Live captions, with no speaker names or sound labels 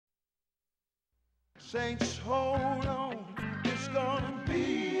Saints, hold on, it's gonna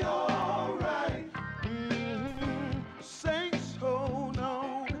be all right. Saints, hold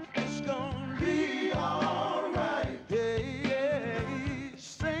on, it's gonna be all right. Yeah, yeah.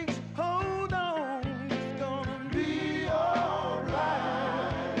 Saints, hold on, it's gonna be all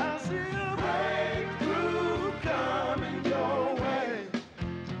right. I see a breakthrough coming your way.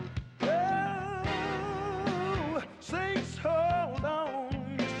 Oh, saints, hold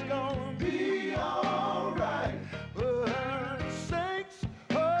on, it's gonna be all right. Saints,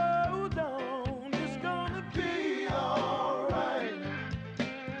 hold on, it's gonna be all right.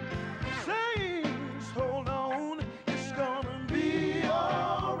 Saints, hold on, it's gonna be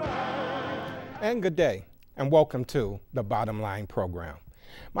all right. And good day, and welcome to the Bottom Line program.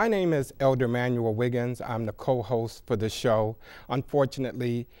 My name is Elder Manuel Wiggins. I'm the co-host for the show.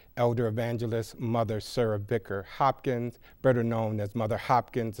 Unfortunately, Elder Evangelist Mother Sarah Vicker Hopkins, better known as Mother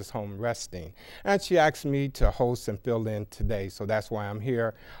Hopkins, is home resting. And she asked me to host and fill in today, so that's why I'm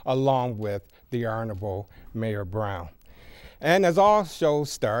here, along with the Honorable Mayor Brown. And as all shows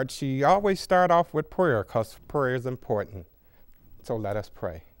start, she always start off with prayer, because prayer is important. So let us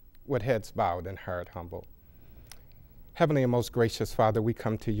pray, with heads bowed and heart humbled. Heavenly and most gracious Father, we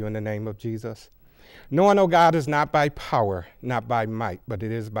come to you in the name of Jesus. Knowing, O God, is not by power, not by might, but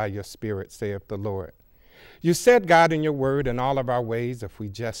it is by your Spirit, saith the Lord. You said, God, in your word, in all of our ways, if we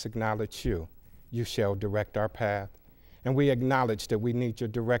just acknowledge you, you shall direct our path. And we acknowledge that we need your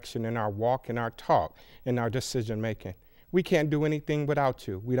direction in our walk, in our talk, in our decision making. We can't do anything without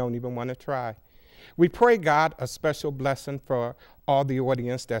you. We don't even want to try. We pray, God, a special blessing for all the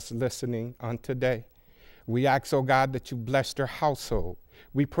audience that's listening on today. We ask, oh God, that you bless their household.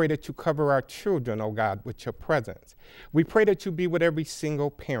 We pray that you cover our children, oh God, with your presence. We pray that you be with every single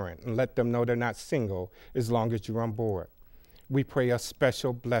parent and let them know they're not single as long as you're on board. We pray a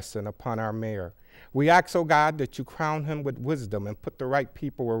special blessing upon our mayor. We ask, oh God, that you crown him with wisdom and put the right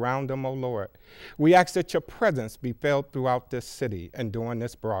people around him, oh Lord. We ask that your presence be felt throughout this city and during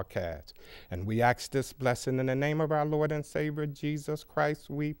this broadcast. And we ask this blessing in the name of our Lord and Savior, Jesus Christ,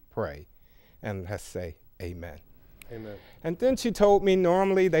 we pray. And let's say, amen. Amen. And then she told me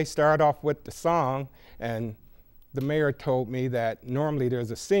normally they start off with the song, and the mayor told me that normally there's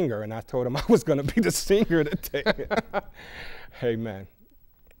a singer, and I told him I was going to be the singer today. Amen.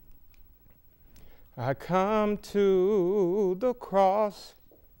 I come to the cross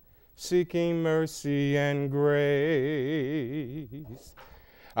seeking mercy and grace.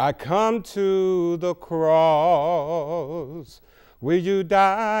 I come to the cross where you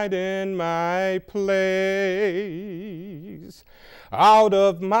died in my place. Out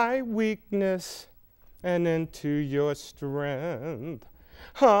of my weakness and into your strength,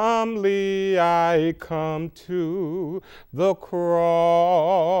 humbly I come to the cross.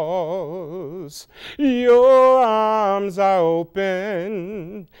 Your arms are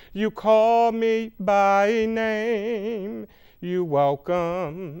open, you call me by name. You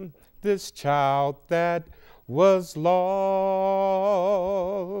welcome this child that was lost.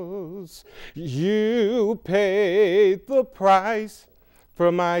 You paid the price for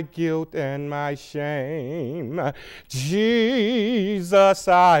my guilt and my shame. Jesus,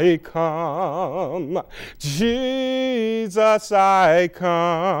 I come. Jesus, I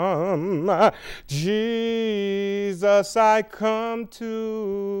come. Jesus, I come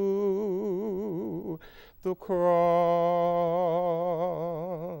to the cross.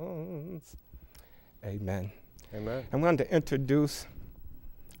 Amen. Amen. I'm going to introduce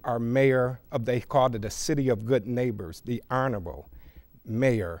our mayor of, they called it the City of Good Neighbors, the Honorable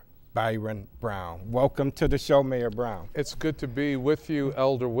Mayor Byron Brown. Welcome to the show, Mayor Brown. It's good to be with you,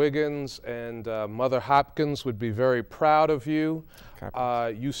 Elder Wiggins, and Mother Hopkins would be very proud of you.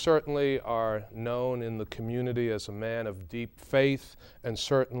 You certainly are known in the community as a man of deep faith and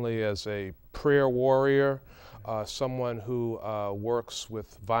certainly as a prayer warrior. Someone who works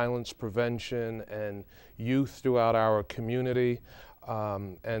with violence prevention and youth throughout our community.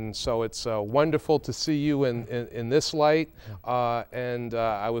 And so it's wonderful to see you in this light.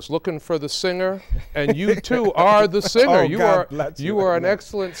 I was looking for the singer, and you too are the singer. Oh, you are an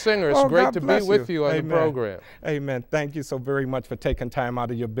excellent singer. It's great to be with you on the program. Amen. Thank you so very much for taking time out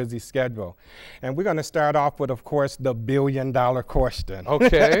of your busy schedule. And we're going to start off with, of course, the billion-dollar question.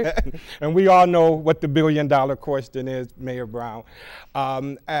 Okay. And we all know what the billion-dollar question is, Mayor Brown.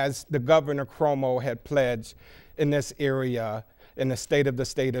 As the Governor Cuomo had pledged in this area, in the State of the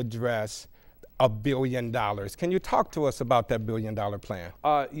State address, $1 billion. Can you talk to us about that $1 billion plan?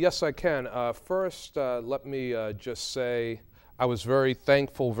 Yes, I can. First, let me just say I was very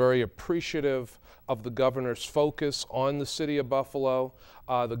thankful, very appreciative of the governor's focus on the city of Buffalo.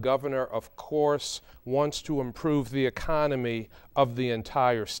 The governor, of course, wants to improve the economy of the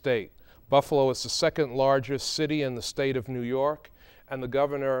entire state. Buffalo is the second largest city in the state of New York, and the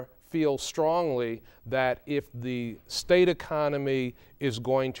governor feels strongly that if the state economy is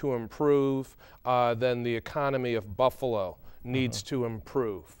going to improve, then the economy of Buffalo needs to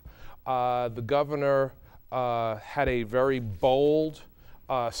improve. The governor had a very bold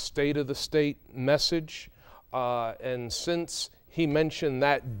state of the state message, and since he mentioned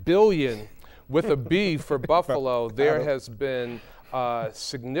that billion with a B for Buffalo, there has been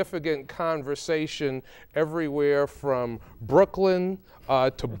significant conversation everywhere from Brooklyn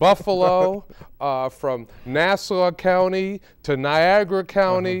to Buffalo, from Nassau County to Niagara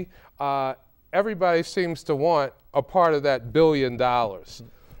County. Everybody seems to want a part of that $1 billion.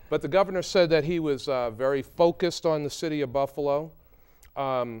 But the governor said that he was very focused on the city of Buffalo,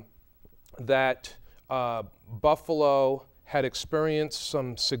 that Buffalo had experienced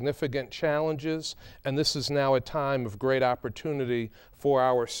some significant challenges, and this is now a time of great opportunity for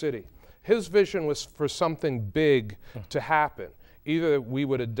our city. His vision was for something big to happen. Either we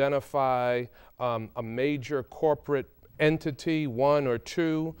would identify a major corporate entity, one or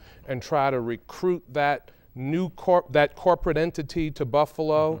two, and try to recruit that corporate entity to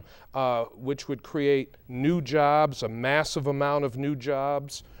Buffalo, which would create new jobs, a massive amount of new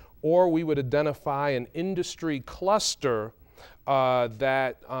jobs, or we would identify an industry cluster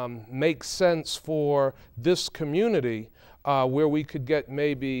that makes sense for this community, where we could get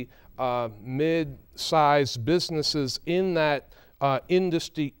maybe mid-sized businesses in that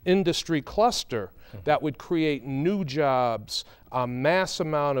industry cluster that would create new jobs, a mass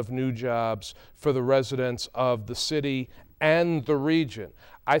amount of new jobs for the residents of the city and the region.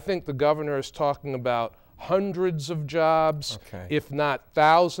 I think the governor is talking about hundreds of jobs, if not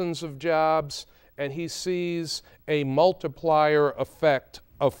thousands of jobs, and he sees a multiplier effect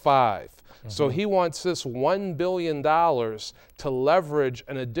of 5. So he wants this $1 billion to leverage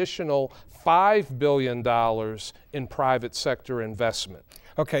an additional $5 billion in private sector investment.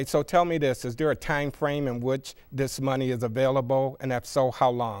 Okay, so tell me this, is there a time frame in which this money is available, and if so, how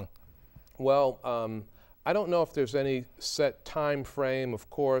long? Well, I don't know if there's any set time frame. Of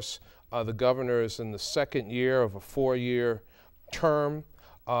course, the governor is in the second year of a 4-year term.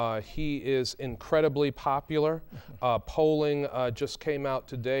 He is incredibly popular. Polling just came out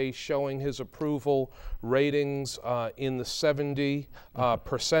today showing his approval ratings in the 70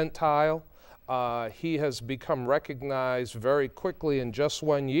 percentile. He has become recognized very quickly in just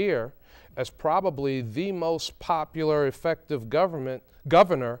 1 year as probably the most popular, effective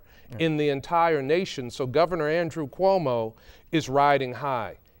governor in the entire nation. So Governor Andrew Cuomo is riding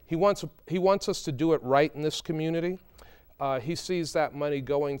high. He wants us to do it right in this community. He sees that money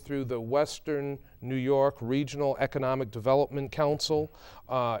going through the Western New York Regional Economic Development Council,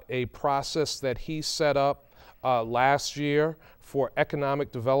 a process that he set up last year for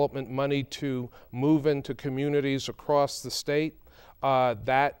economic development money to move into communities across the state.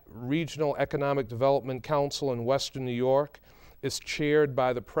 That Regional Economic Development Council in Western New York is chaired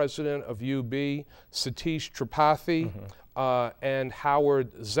by the president of UB, Satish Tripathi, and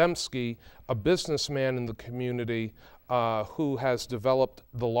Howard Zemsky, a businessman in the community who has developed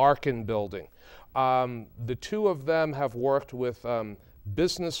the Larkin building. The two of them have worked with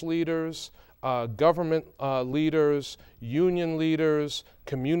business leaders, government leaders, union leaders,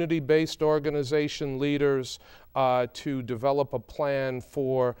 community-based organization leaders to develop a plan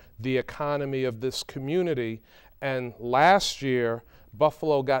for the economy of this community. And last year,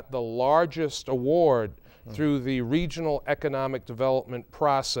 Buffalo got the largest award through the regional economic development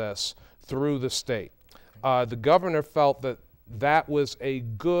process through the state. The governor felt that that was a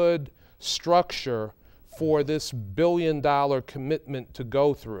good structure for this $1 billion commitment to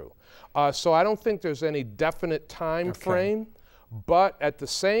go through. So I don't think there's any definite time frame, but at the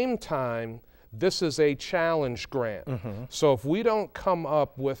same time, this is a challenge grant. So if we don't come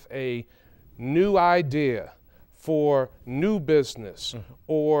up with a new idea for new business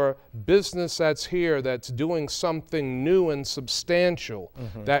or business that's here that's doing something new and substantial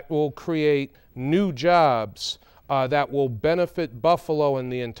that will create new jobs that will benefit Buffalo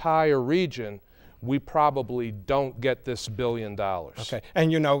and the entire region, we probably don't get this $1 billion. Okay,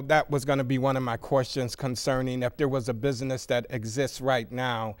 and you know, that was going to be one of my questions concerning if there was a business that exists right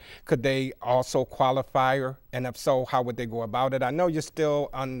now, could they also qualify, and if so, how would they go about it? I know you're still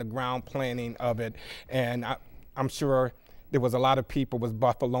on the ground planning of it, and I'm sure there was a lot of people was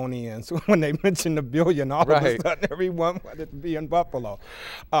Buffalonians. When they mentioned the billion, all of a sudden everyone wanted to be in Buffalo.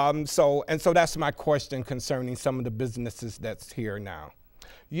 So that's my question concerning some of the businesses that's here now.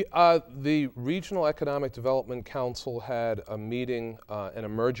 The Regional Economic Development Council had a meeting, an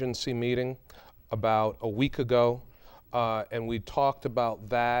emergency meeting, about a week ago, and we talked about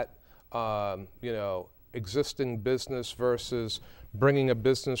that, you know, existing business versus bringing a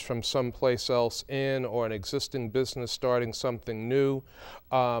business from someplace else in, or an existing business starting something new.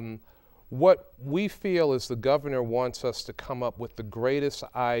 What we feel is the governor wants us to come up with the greatest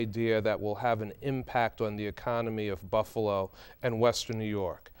idea that will have an impact on the economy of Buffalo and Western New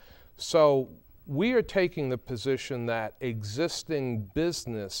York. So we are taking the position that existing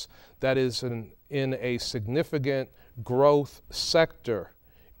business that is in a significant growth sector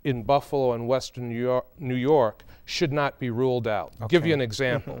in Buffalo and Western New York should not be ruled out. I'll give you an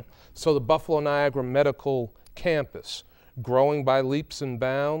example. So the Buffalo Niagara Medical Campus, growing by leaps and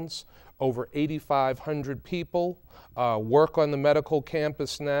bounds, over 8,500 people work on the medical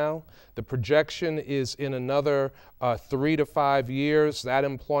campus now. The projection is in another 3 to 5 years, that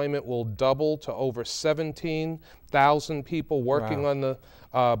employment will double to over 17,000 people working on the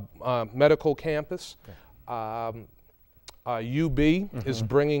medical campus. UB is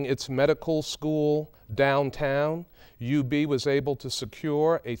bringing its medical school downtown. UB was able to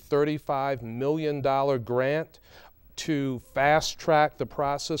secure a $35 million grant to fast track the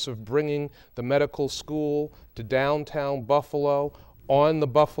process of bringing the medical school to downtown Buffalo on the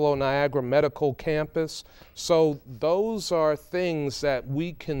Buffalo Niagara Medical Campus. So those are things that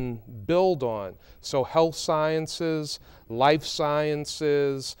we can build on. So health sciences, life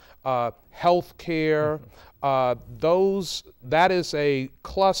sciences, healthcare, that is a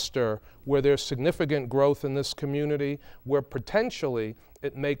cluster where there's significant growth in this community, where potentially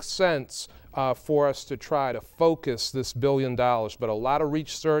it makes sense for us to try to focus this $1 billion. But a lot of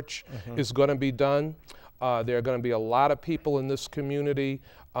research is going to be done. There are going to be a lot of people in this community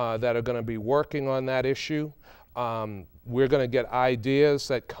that are going to be working on that issue. We're going to get ideas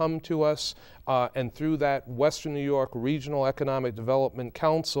that come to us, and through that Western New York Regional Economic Development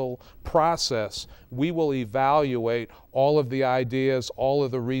Council process, we will evaluate all of the ideas, all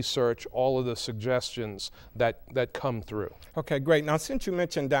of the research, all of the suggestions that come through. Okay, great. Now, since you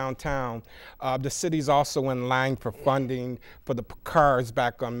mentioned downtown, the city's also in line for funding for the cars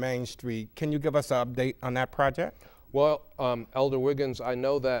back on Main Street. Can you give us an update on that project? Well, Elder Wiggins, I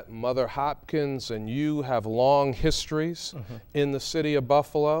know that Mother Hopkins and you have long histories in the city of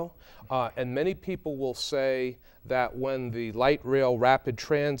Buffalo, and many people will say that when the light rail rapid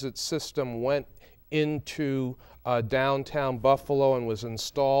transit system went into downtown Buffalo and was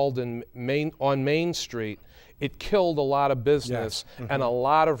installed on Main Street, it killed a lot of business and a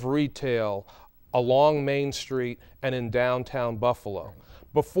lot of retail along Main Street and in downtown Buffalo.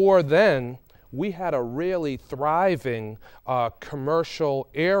 Before then, we had a really thriving commercial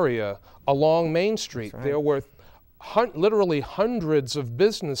area along Main Street. There were literally hundreds of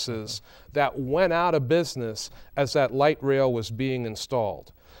businesses that went out of business as that light rail was being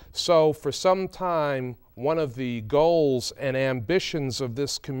installed. So for some time, one of the goals and ambitions of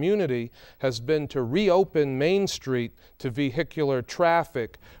this community has been to reopen Main Street to vehicular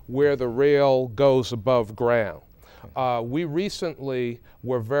traffic where the rail goes above ground. We recently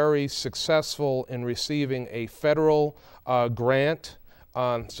were very successful in receiving a federal grant.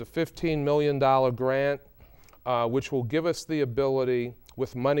 It's a $15 million grant, which will give us the ability,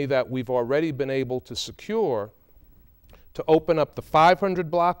 with money that we've already been able to secure, to open up the 500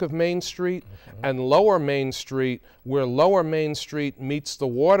 block of Main Street and Lower Main Street, where Lower Main Street meets the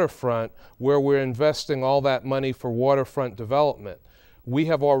waterfront, where we're investing all that money for waterfront development. We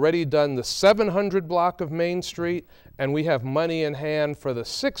have already done the 700 block of Main Street, and we have money in hand for the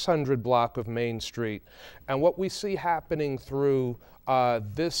 600 block of Main Street. And what we see happening through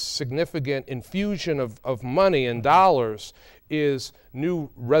this significant infusion of money and dollars is new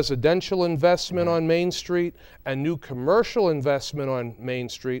residential investment on Main Street and new commercial investment on Main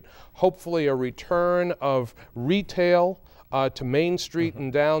Street, hopefully a return of retail to Main Street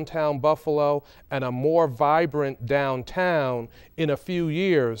in downtown Buffalo, and a more vibrant downtown in a few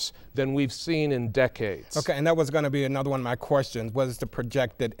years than we've seen in decades. Okay, and that was going to be another one of my questions. What is the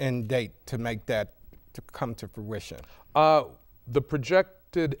projected end date to make that to come to fruition? The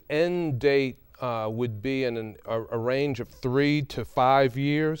projected end date would be in a range of 3 to 5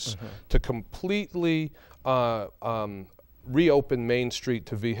 years to completely reopen Main Street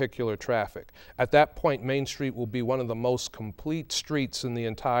to vehicular traffic. At that point, Main Street will be one of the most complete streets in the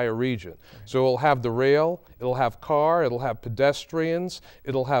entire region. So it'll have the rail, it'll have car, it'll have pedestrians,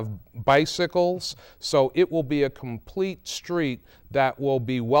 it'll have bicycles. So it will be a complete street that will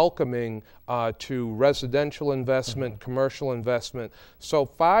be welcoming to residential investment, commercial investment. So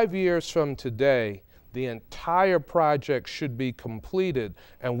 5 years from today, the entire project should be completed,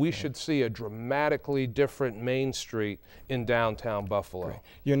 and we should see a dramatically different Main Street in downtown Buffalo. Great.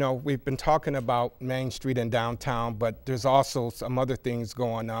 You know, we've been talking about Main Street in downtown, but there's also some other things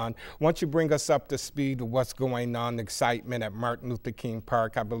going on. Why don't you bring us up to speed with what's going on, excitement at Martin Luther King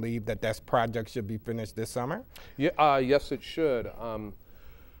Park? I believe that project should be finished this summer. Yeah, yes, it should.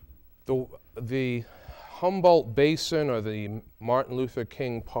 The Humboldt Basin, or the Martin Luther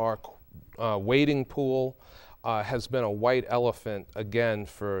King Park wading pool, has been a white elephant again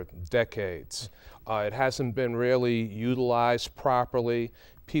for decades. It hasn't been really utilized properly.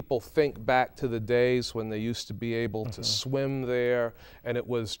 People think back to the days when they used to be able to swim there, and it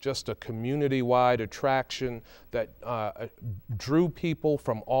was just a community-wide attraction that drew people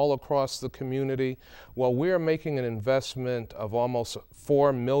from all across the community. Well, we're making an investment of almost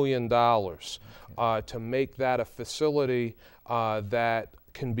 $4 million to make that a facility that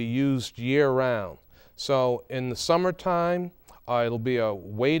can be used year-round. So in the summertime, it'll be a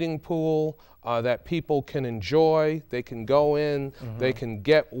wading pool that people can enjoy. They can go in, they can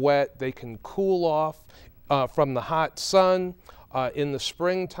get wet, they can cool off from the hot sun. In the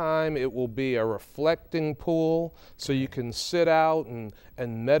springtime, it will be a reflecting pool, so you can sit out and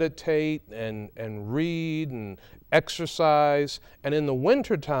meditate and read and exercise. And in the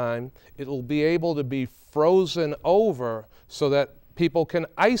wintertime, it'll be able to be frozen over so that people can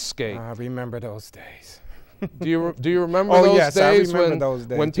ice skate. I remember those days. Do you remember Oh, those yes, days I remember those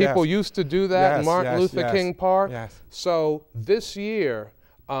days, when people yes. used to do that in Martin Luther King Park? Yes. So this year,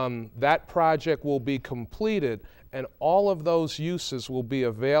 that project will be completed, and all of those uses will be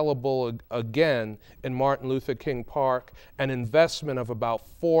available again in Martin Luther King Park, an investment of about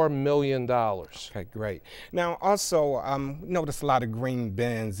 $4 million. Okay, great. Now, also, notice a lot of green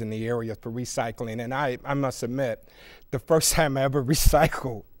bins in the area for recycling, and I must admit, the first time I ever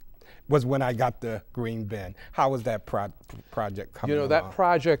recycled was when I got the green bin. How was that project coming along? That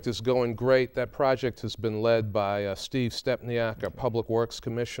project is going great. That project has been led by Steve Stepniak, our Public Works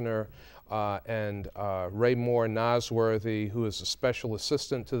Commissioner, and Ray Moore Nosworthy, who is a special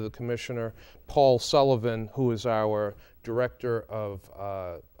assistant to the commissioner, Paul Sullivan, who is our director of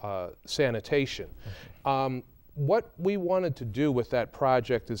sanitation. What we wanted to do with that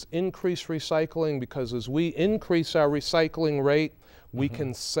project is increase recycling, because as we increase our recycling rate, we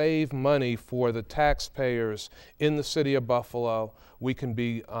can save money for the taxpayers in the city of Buffalo. We can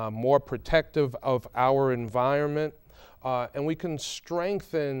be more protective of our environment, and we can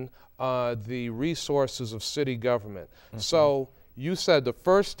strengthen the resources of city government. So you said the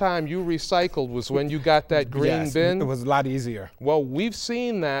first time you recycled was when you got that green bin? It was a lot easier. Well, we've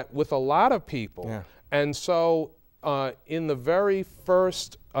seen that with a lot of people. Yeah. And so in the very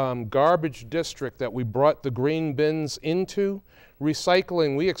first garbage district that we brought the green bins into,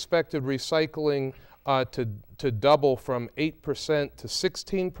 recycling, we expected recycling to double from 8% to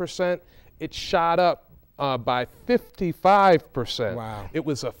 16%. It shot up by 55%. Wow. It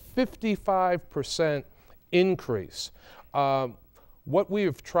was a 55% increase. What we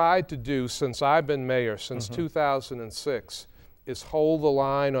have tried to do since I've been mayor, since 2006, is hold the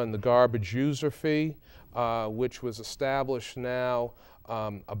line on the garbage user fee, which was established now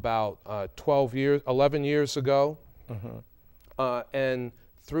about 11 years ago. And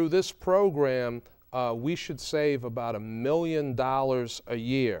through this program, we should save about $1 million a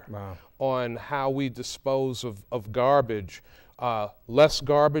year on how we dispose of garbage. Less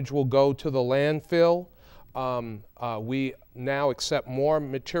garbage will go to the landfill. We now accept more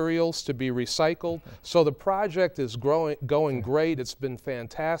materials to be recycled. So the project is going great. It's been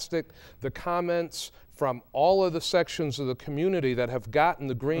fantastic. The comments from all of the sections of the community that have gotten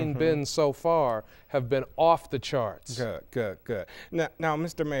the green bin so far have been off the charts. Good. Now,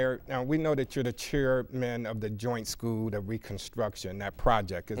 Mr. Mayor, now we know that you're the chairman of the Joint School, the reconstruction. That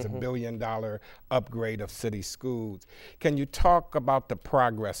project is $1 billion upgrade of city schools. Can you talk about the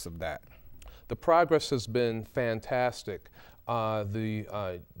progress of that? The progress has been fantastic.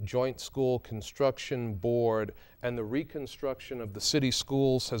 The Joint School Construction Board and the reconstruction of the city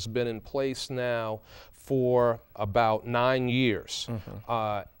schools has been in place now for about 9 years.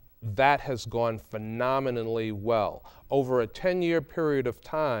 That has gone phenomenally well. Over a 10-year period of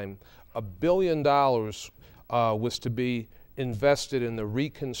time, $1 billion was to be invested in the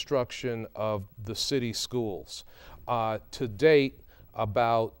reconstruction of the city schools. To date,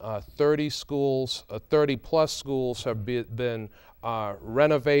 about 30 schools, 30 plus schools have been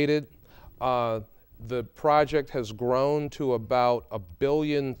renovated. The project has grown to about $1.3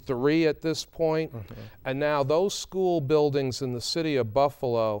 billion at this point. And now those school buildings in the city of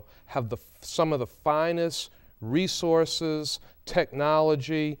Buffalo have some of the finest resources,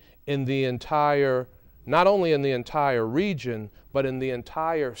 technology in the entire, not only in the entire region, but in the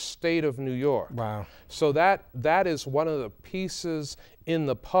entire state of New York. Wow. So that is one of the pieces in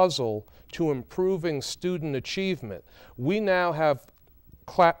the puzzle to improving student achievement. We now have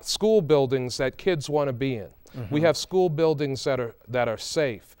school buildings that kids want to be in. We have school buildings that are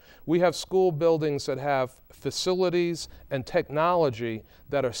safe. We have school buildings that have facilities and technology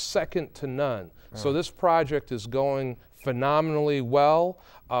that are second to none. So this project is going phenomenally well.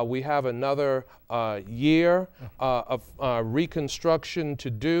 We have another year of reconstruction to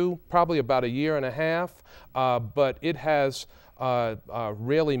do, probably about 1.5 years, but it has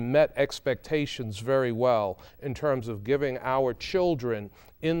really met expectations very well in terms of giving our children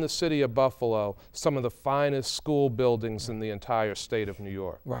in the city of Buffalo some of the finest school buildings in the entire state of New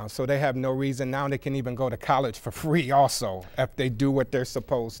York. Wow, so they have no reason now they can even go to college for free also if they do what they're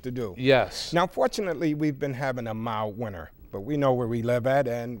supposed to do. Yes. Now, fortunately, we've been having a mild winter, but we know where we live at,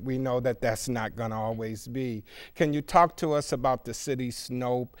 and we know that that's not going to always be. Can you talk to us about the city's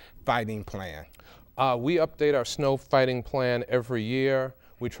snow fighting plan? We update our snow fighting plan every year.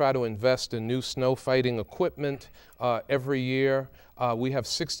 We try to invest in new snow fighting equipment every year. We have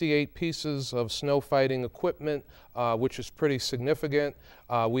 68 pieces of snow fighting equipment, which is pretty significant.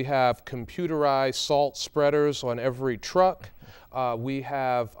 We have computerized salt spreaders on every truck. We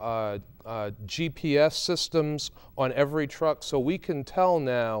have GPS systems on every truck, so we can tell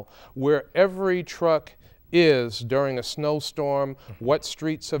now where every truck is during a snowstorm, what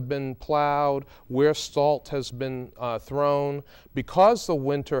streets have been plowed, where salt has been thrown. Because the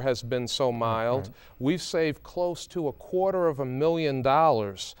winter has been so mild, we've saved close to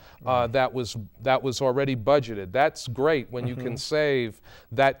 $250,000 that was already budgeted. That's great when you can save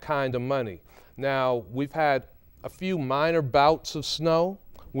that kind of money. Now, we've had a few minor bouts of snow.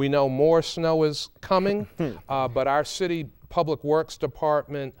 We know more snow is coming, but our city Public Works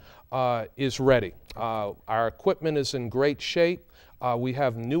Department is ready. Our equipment is in great shape. We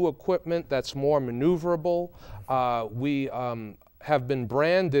have new equipment that's more maneuverable. We have been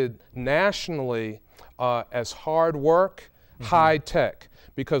branded nationally as hard work, high tech,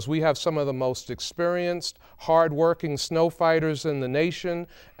 because we have some of the most experienced, hard-working snow fighters in the nation,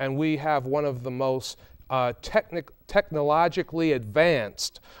 and we have one of the most technologically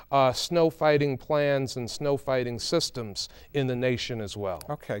advanced snow fighting plans and snow fighting systems in the nation as well.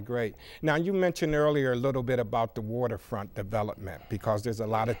 Okay, great. Now, you mentioned earlier a little bit about the waterfront development, because there's a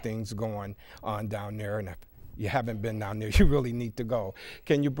lot of things going on down there, and if you haven't been down there, you really need to go.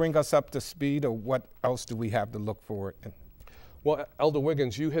 Can you bring us up to speed, or what else do we have to look for? Well, Elder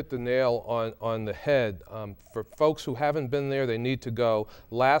Wiggins, you hit the nail on the head. For folks who haven't been there, they need to go.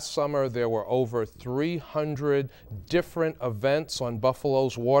 Last summer, there were over 300 different events on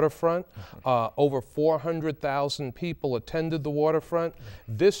Buffalo's waterfront. Over 400,000 people attended the waterfront.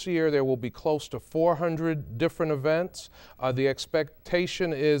 This year, there will be close to 400 different events. The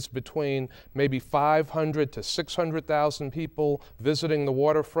expectation is between maybe 500 to 600,000 people visiting the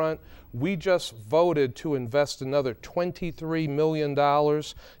waterfront. We just voted to invest another $23 million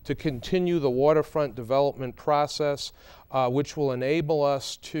to continue the waterfront development process, which will enable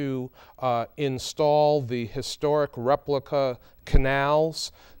us to install the historic replica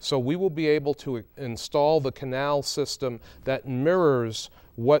canals. So we will be able to install the canal system that mirrors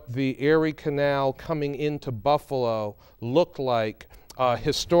what the Erie Canal coming into Buffalo looked like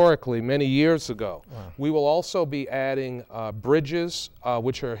historically many years ago. Wow. We will also be adding bridges,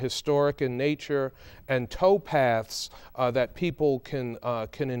 which are historic in nature, and towpaths that people can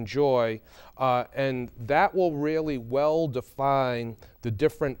enjoy, and that will really well define the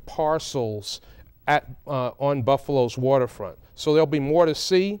different parcels on Buffalo's waterfront. So there'll be more to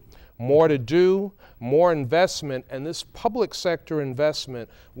see, more to do, more investment, and this public sector investment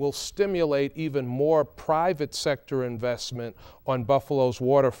will stimulate even more private sector investment on Buffalo's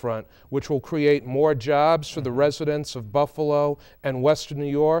waterfront, which will create more jobs for the residents of Buffalo and Western New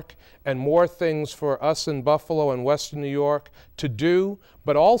York, and more things for us in Buffalo and Western New York to do,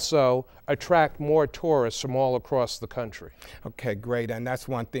 but also attract more tourists from all across the country. Okay, great, and that's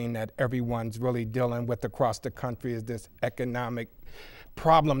one thing that everyone's really dealing with across the country is this economic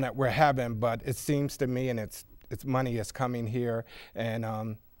problem that we're having, but it seems to me, and it's money is coming here, and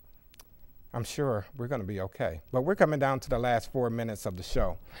I'm sure we're going to be okay. But we're coming down to the last 4 minutes of the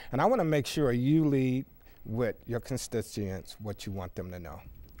show, and I want to make sure you lead with your constituents what you want them to know.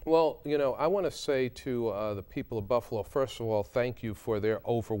 Well, you know, I want to say to the people of Buffalo, first of all, thank you for their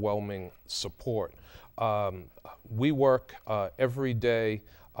overwhelming support. We work every day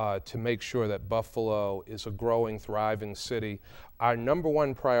to make sure that Buffalo is a growing, thriving city. Our number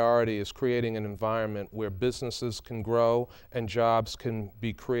one priority is creating an environment where businesses can grow and jobs can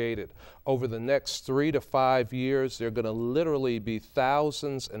be created. Over the next 3 to 5 years, there are going to literally be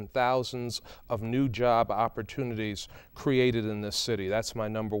thousands and thousands of new job opportunities created in this city. That's my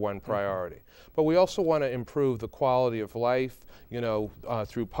number one priority. But we also want to improve the quality of life, you know,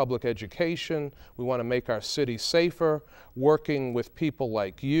 through public education. We want to make our city safer, working with people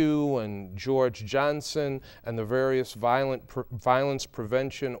like you and George Johnson and the various violence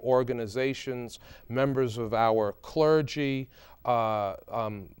prevention organizations, members of our clergy,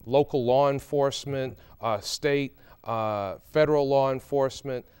 local law enforcement, state, federal law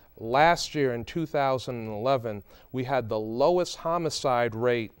enforcement. Last year in 2011, we had the lowest homicide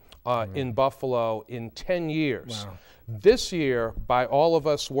rate in Buffalo in 10 years. Wow. This year, by all of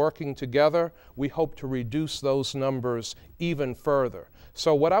us working together, we hope to reduce those numbers even further.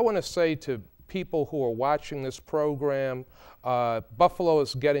 So what I want to say to people who are watching this program, Buffalo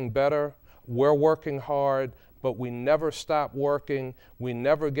is getting better. We're working hard, but we never stop working. We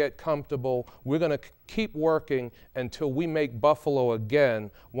never get comfortable. We're going to keep working until we make Buffalo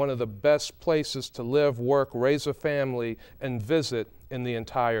again one of the best places to live, work, raise a family, and visit in the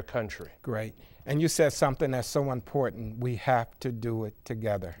entire country. Great. And you said something that's so important. We have to do it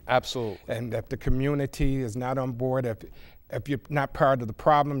together. Absolutely. And if the community is not on board, if you're not part of the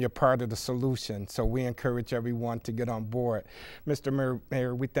problem, you're part of the solution. So we encourage everyone to get on board. Mr.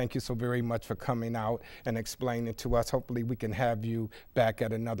 Mayor, we thank you so very much for coming out and explaining to us. Hopefully we can have you back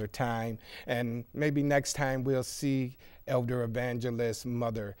at another time. And maybe next time we'll see Elder Evangelist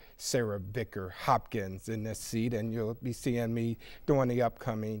Mother Sarah Vicker Hopkins in this seat, and you'll be seeing me during the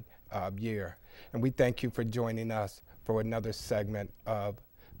upcoming year. And we thank you for joining us for another segment of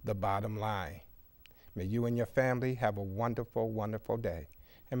The Bottom Line. May you and your family have a wonderful, wonderful day.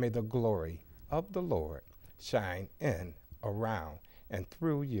 And may the glory of the Lord shine in, around, and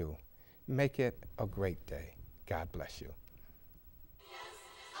through you. Make it a great day. God bless you.